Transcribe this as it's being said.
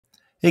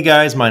Hey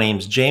guys, my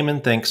name's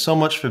Jamin. Thanks so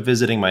much for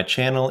visiting my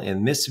channel.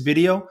 In this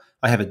video,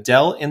 I have a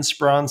Dell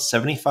Inspiron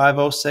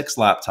 7506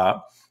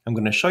 laptop. I'm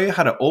going to show you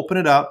how to open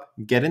it up,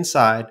 get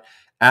inside,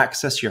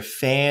 access your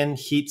fan,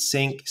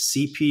 heatsink,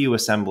 CPU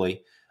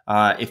assembly.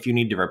 If you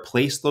need to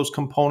replace those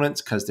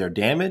components because they're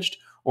damaged,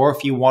 or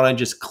if you want to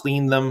just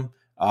clean them,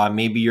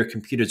 maybe your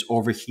computer's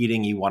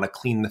overheating, you want to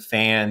clean the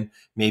fan,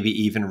 maybe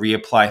even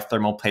reapply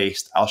thermal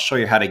paste. I'll show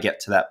you how to get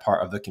to that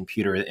part of the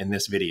computer in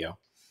this video.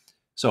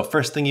 So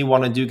first thing you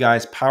want to do,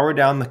 guys, power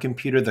down the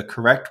computer the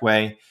correct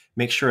way.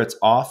 Make sure it's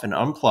off and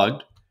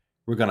unplugged.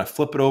 We're going to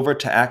flip it over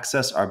to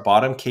access our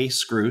bottom case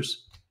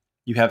screws.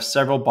 You have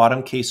several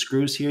bottom case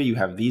screws here. You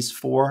have these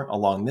 4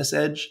 along this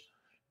edge,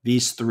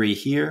 these 3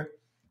 here,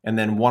 and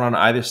then 1 on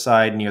either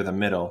side near the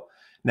middle.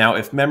 Now,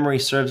 if memory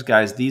serves,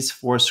 guys, these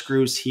 4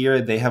 screws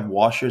here, they have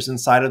washers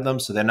inside of them,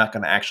 so they're not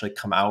going to actually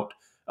come out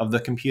of the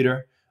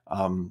computer.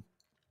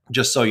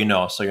 Just so you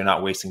know, so you're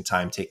not wasting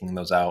time taking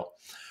those out.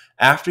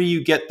 After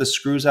you get the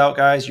screws out,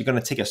 guys, you're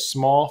going to take a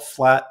small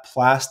flat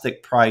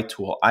plastic pry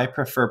tool. I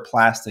prefer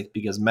plastic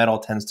because metal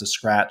tends to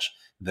scratch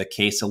the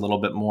case a little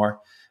bit more.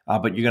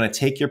 But you're going to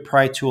take your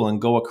pry tool and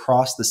go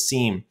across the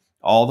seam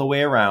all the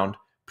way around,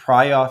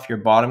 pry off your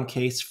bottom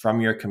case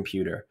from your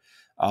computer.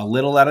 A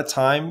little at a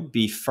time,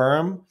 be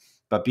firm,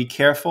 but be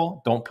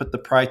careful. Don't put the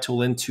pry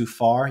tool in too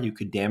far. You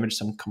could damage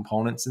some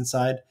components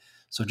inside.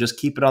 So just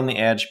keep it on the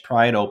edge,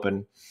 pry it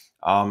open.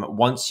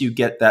 Once you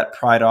get that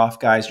pried off,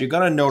 guys, you're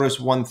going to notice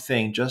one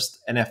thing, just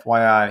an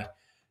FYI.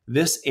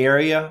 This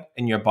area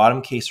in your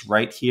bottom case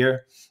right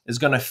here is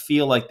going to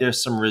feel like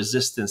there's some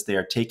resistance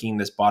there taking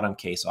this bottom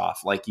case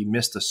off, like you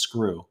missed a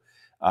screw,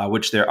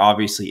 which there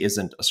obviously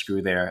isn't a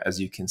screw there,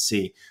 as you can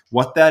see.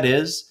 What that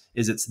is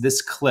it's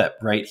this clip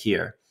right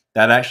here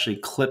that actually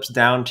clips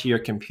down to your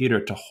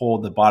computer to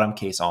hold the bottom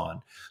case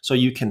on. So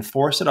you can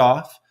force it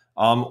off,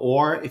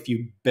 or if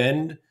you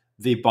bend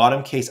the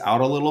bottom case out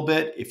a little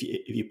bit, if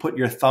you put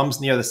your thumbs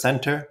near the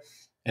center,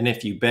 and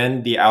if you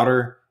bend the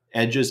outer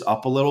edges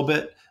up a little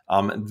bit,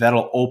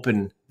 that'll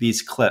open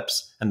these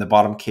clips and the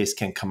bottom case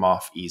can come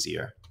off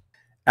easier.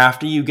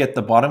 After you get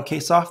the bottom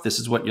case off, this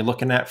is what you're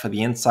looking at for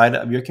the inside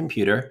of your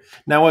computer.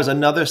 Now, as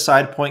another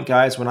side point,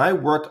 guys, when I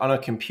work on a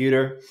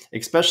computer,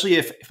 especially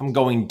if I'm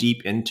going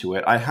deep into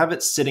it, I have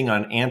it sitting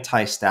on an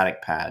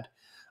anti-static pad.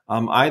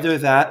 Either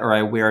that or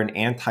I wear an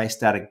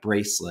anti-static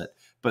bracelet.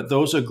 But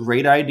those are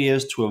great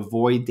ideas to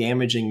avoid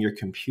damaging your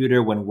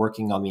computer when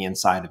working on the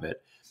inside of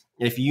it.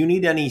 If you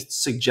need any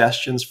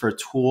suggestions for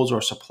tools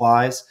or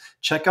supplies,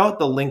 check out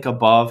the link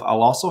above.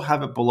 I'll also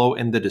have it below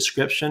in the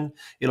description.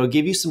 It'll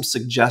give you some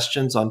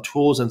suggestions on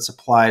tools and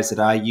supplies that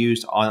I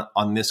used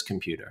on this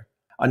computer.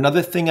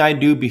 Another thing I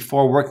do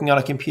before working on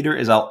a computer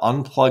is I'll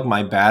unplug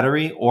my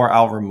battery or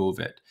I'll remove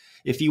it.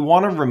 If you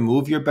want to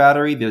remove your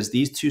battery, there's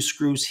these 2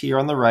 screws here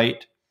on the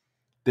right,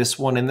 this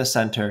one in the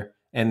center,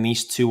 and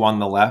these 2 on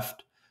the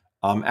left.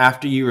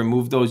 After you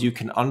remove those, you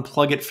can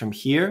unplug it from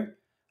here.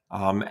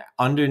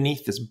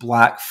 Underneath this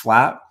black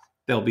flap,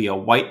 there'll be a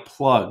white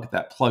plug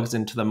that plugs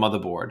into the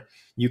motherboard.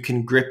 You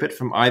can grip it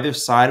from either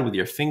side with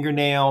your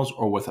fingernails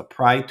or with a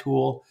pry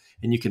tool,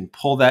 and you can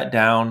pull that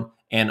down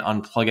and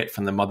unplug it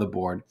from the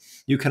motherboard.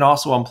 You can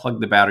also unplug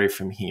the battery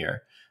from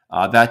here.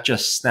 That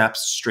just snaps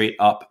straight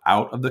up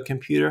out of the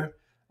computer.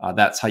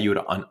 That's how you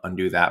would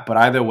undo that. But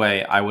either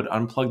way, I would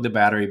unplug the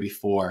battery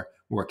before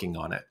working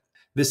on it.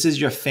 This is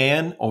your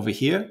fan over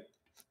here.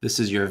 This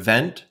is your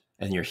vent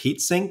and your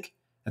heatsink,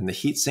 and the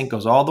heatsink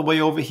goes all the way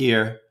over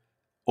here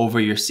over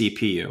your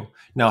CPU.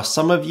 Now,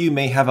 some of you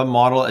may have a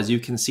model, as you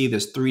can see,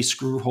 there's 3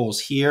 screw holes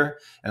here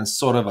and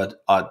sort of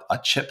a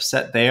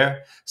chipset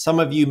there. Some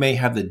of you may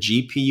have the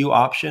GPU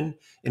option,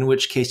 in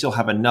which case you'll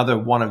have another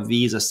one of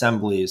these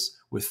assemblies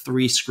with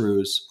 3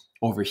 screws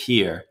over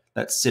here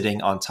that's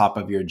sitting on top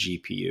of your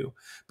GPU.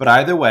 But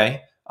either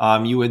way,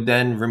 you would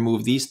then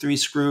remove these 3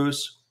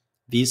 screws,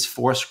 these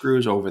 4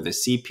 screws over the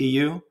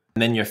CPU,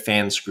 and then your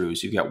fan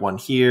screws. You got one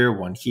here,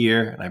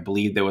 and I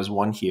believe there was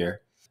one here.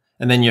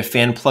 And then your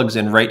fan plugs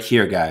in right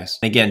here, guys.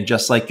 Again,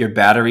 just like your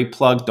battery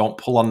plug, don't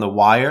pull on the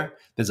wire.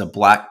 There's a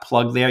black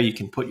plug there. You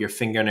can put your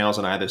fingernails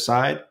on either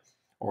side,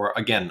 or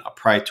again, a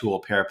pry tool, a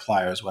pair of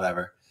pliers,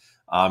 whatever.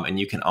 And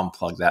you can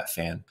unplug that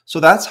fan. So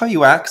that's how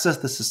you access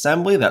this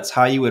assembly. That's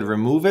how you would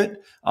remove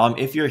it.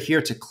 If you're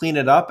here to clean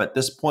it up, at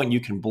this point, you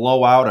can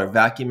blow out or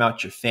vacuum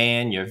out your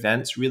fan, your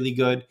vents really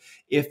good.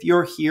 If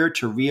you're here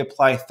to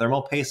reapply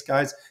thermal paste,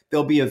 guys,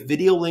 there'll be a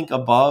video link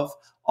above.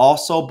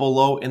 Also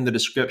below in the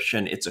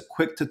description, it's a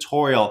quick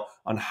tutorial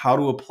on how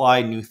to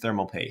apply new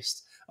thermal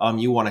paste.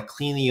 You want to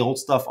clean the old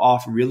stuff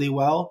off really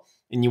well,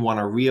 and you want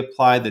to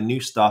reapply the new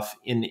stuff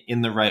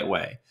in the right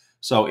way.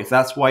 So if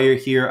that's why you're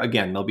here,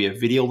 again, there'll be a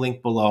video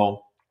link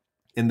below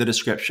in the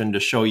description to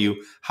show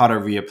you how to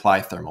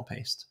reapply thermal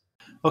paste.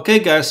 Okay,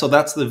 guys, so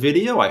that's the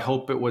video. I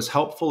hope it was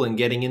helpful in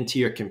getting into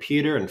your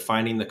computer and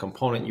finding the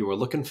component you were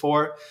looking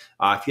for.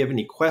 If you have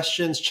any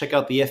questions, check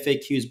out the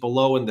FAQs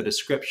below in the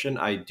description.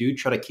 I do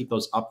try to keep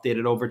those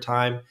updated over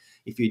time.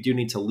 If you do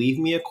need to leave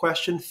me a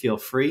question, feel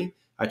free.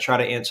 I try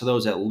to answer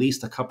those at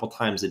least a couple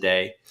times a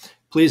day.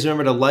 Please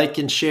remember to like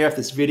and share if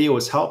this video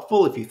was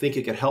helpful, if you think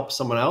it could help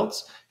someone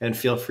else, and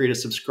feel free to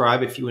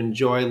subscribe if you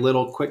enjoy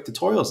little quick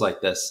tutorials like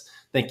this.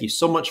 Thank you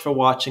so much for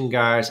watching,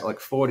 guys. I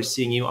look forward to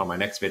seeing you on my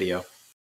next video.